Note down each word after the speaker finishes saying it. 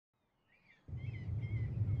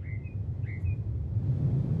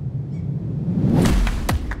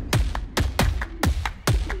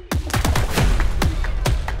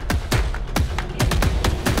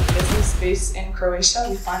is in Croatia.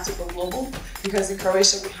 We plan to go global because in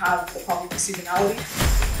Croatia we have the problem of seasonality.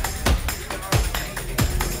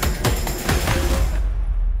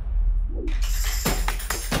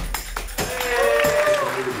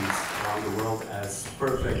 Around the world as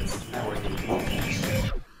perfect networking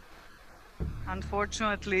teams.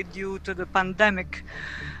 Unfortunately, due to the pandemic,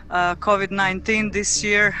 COVID-19 this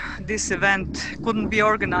year, this event couldn't be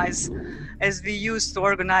organized as we used to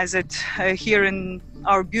organize it here in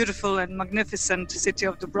our beautiful and magnificent city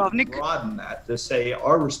of Dubrovnik. Broaden that to say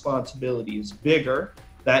our responsibility is bigger,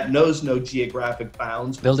 that knows no geographic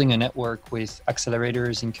bounds. Building a network with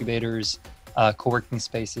accelerators, incubators, co-working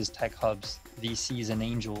spaces, tech hubs, VCs and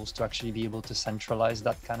angels to actually be able to centralize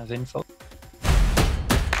that kind of info.